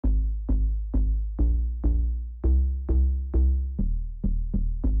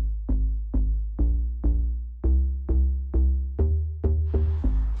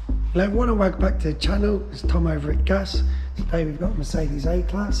Hello everyone and welcome back to the channel. It's Tom over at Gas. Today we've got a Mercedes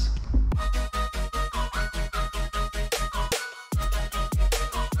A-Class.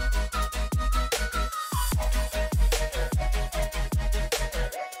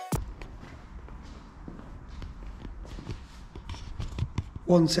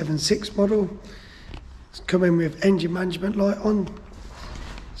 .176 model. It's coming with engine management light on.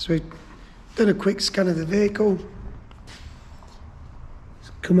 So we've done a quick scan of the vehicle.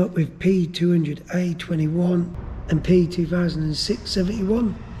 Come up with P200A 21 and P2006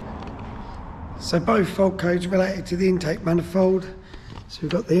 71. So both fault codes related to the intake manifold. So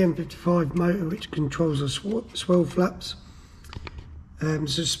we've got the M55 motor which controls the swirl flaps.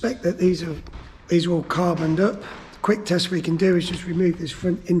 Suspect that these are all carboned up. The quick test we can do is just remove this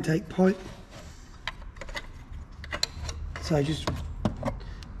front intake pipe. So just a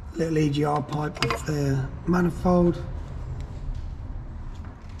little EGR pipe off the manifold.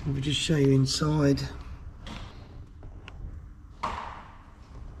 We'll just show you inside.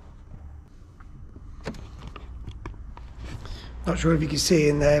 Not sure if you can see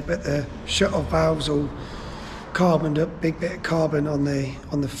in there, but the shut-off valves all carboned up, big bit of carbon on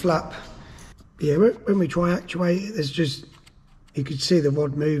the flap. Yeah, when we try actuate it, there's just, you could see the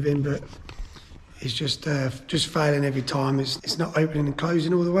rod moving, but it's just failing every time. It's not opening and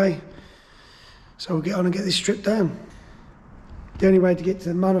closing all the way. So we'll get on and get this stripped down. The only way to get to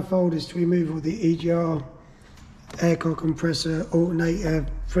the manifold is to remove all the EGR, aircon compressor, alternator,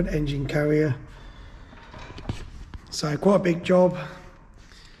 front engine carrier. So quite a big job.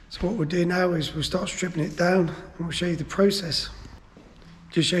 So what we'll do now is we'll start stripping it down and we'll show you the process.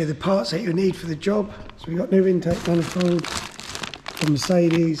 Just show you the parts that you need for the job. So we've got new intake manifold from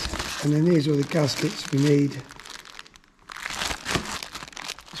Mercedes, and then here's all the gaskets we need.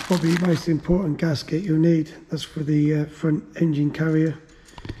 Probably the most important gasket you'll need. That's for the front engine carrier.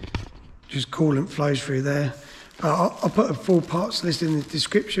 Just coolant flows through there. I'll put a full parts list in the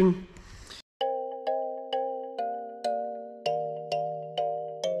description.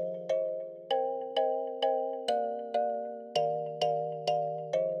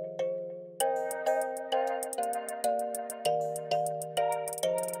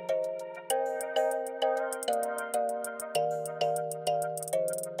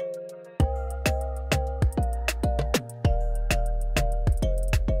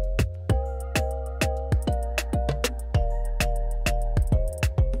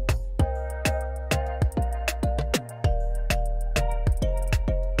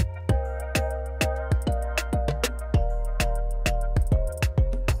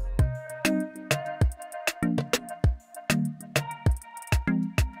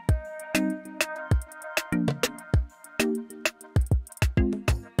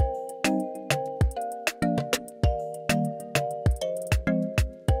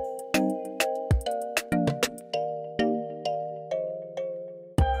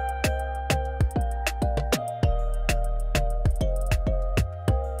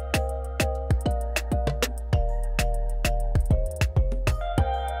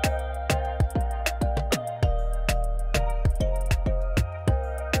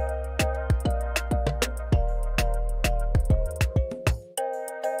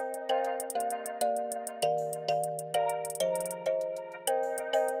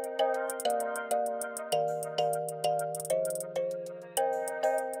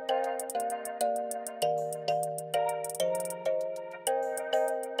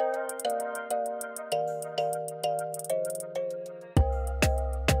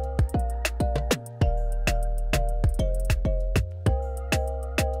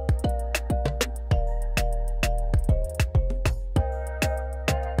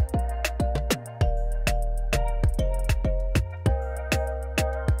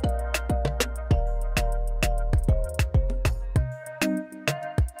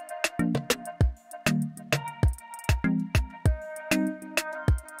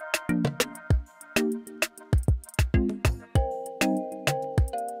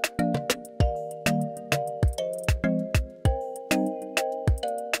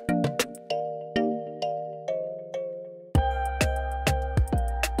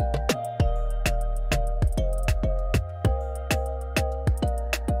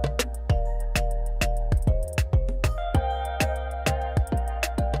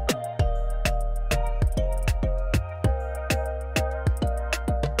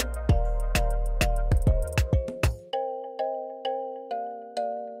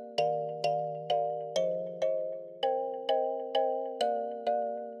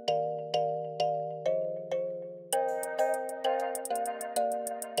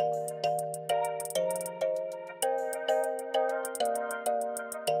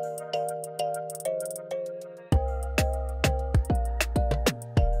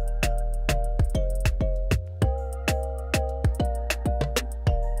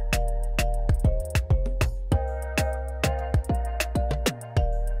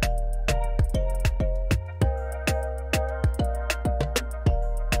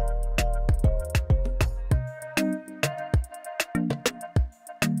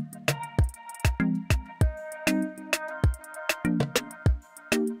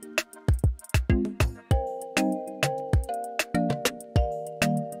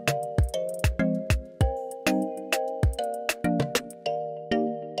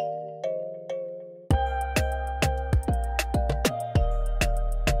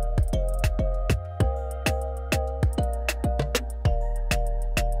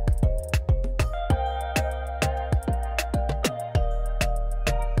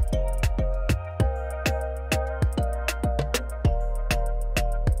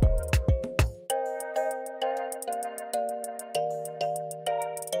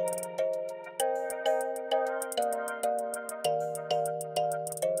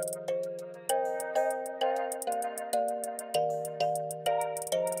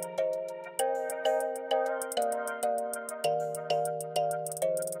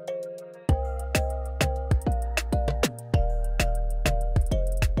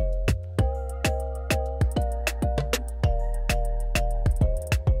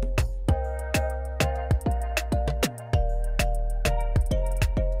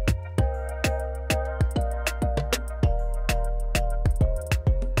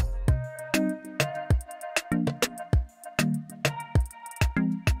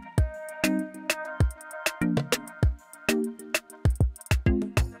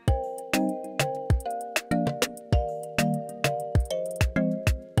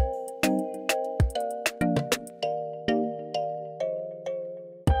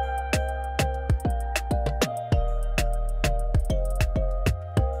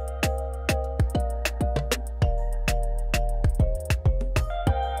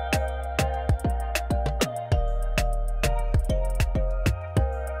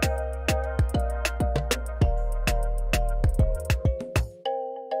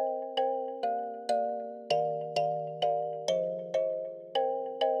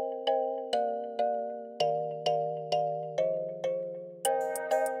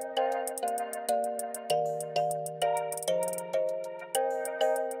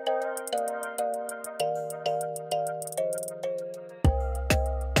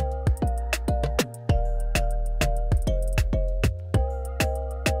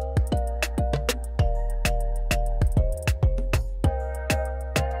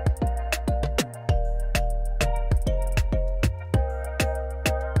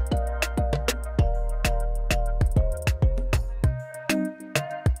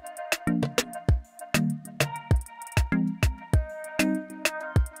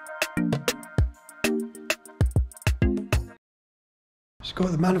 Just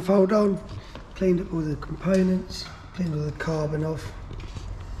got the manifold on, cleaned up all the components, cleaned all the carbon off.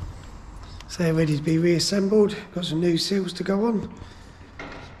 So they're ready to be reassembled. Got some new seals to go on.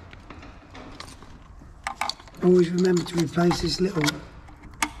 Always remember to replace this little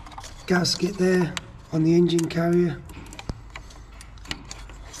gasket there on the engine carrier.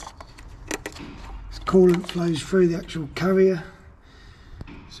 This coolant flows through the actual carrier.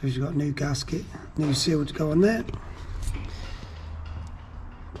 So we've got a new gasket, new seal to go on there.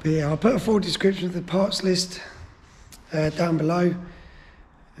 But yeah, I'll put a full description of the parts list down below.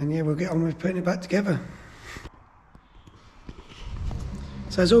 And yeah, we'll get on with putting it back together.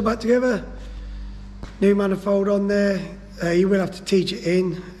 So it's all back together. New manifold on there. You will have to teach it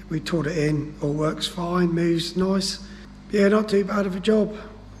in. We taught it in. All works fine, moves nice. Yeah, not too bad of a job.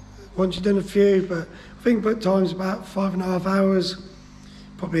 Once you've done a few, but I think put time's about 5.5 hours.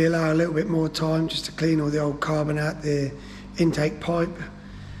 Probably allow a little bit more time just to clean all the old carbon out the intake pipe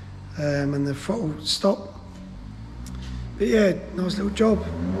and the throttle stop. But yeah, nice little job.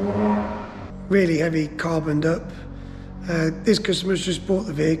 Really heavy, carboned up. This customer's just bought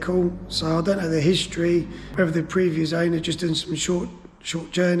the vehicle, so I don't know the history, whether the previous owner just done some short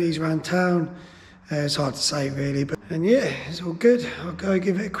journeys around town. It's hard to say really, and yeah, it's all good. I'll go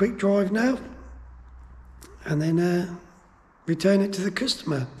give it a quick drive now, and then return it to the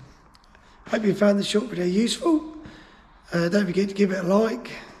customer. Hope you found this short video useful. Don't forget to give it a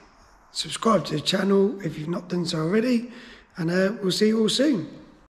like, subscribe to the channel if you've not done so already, and we'll see you all soon.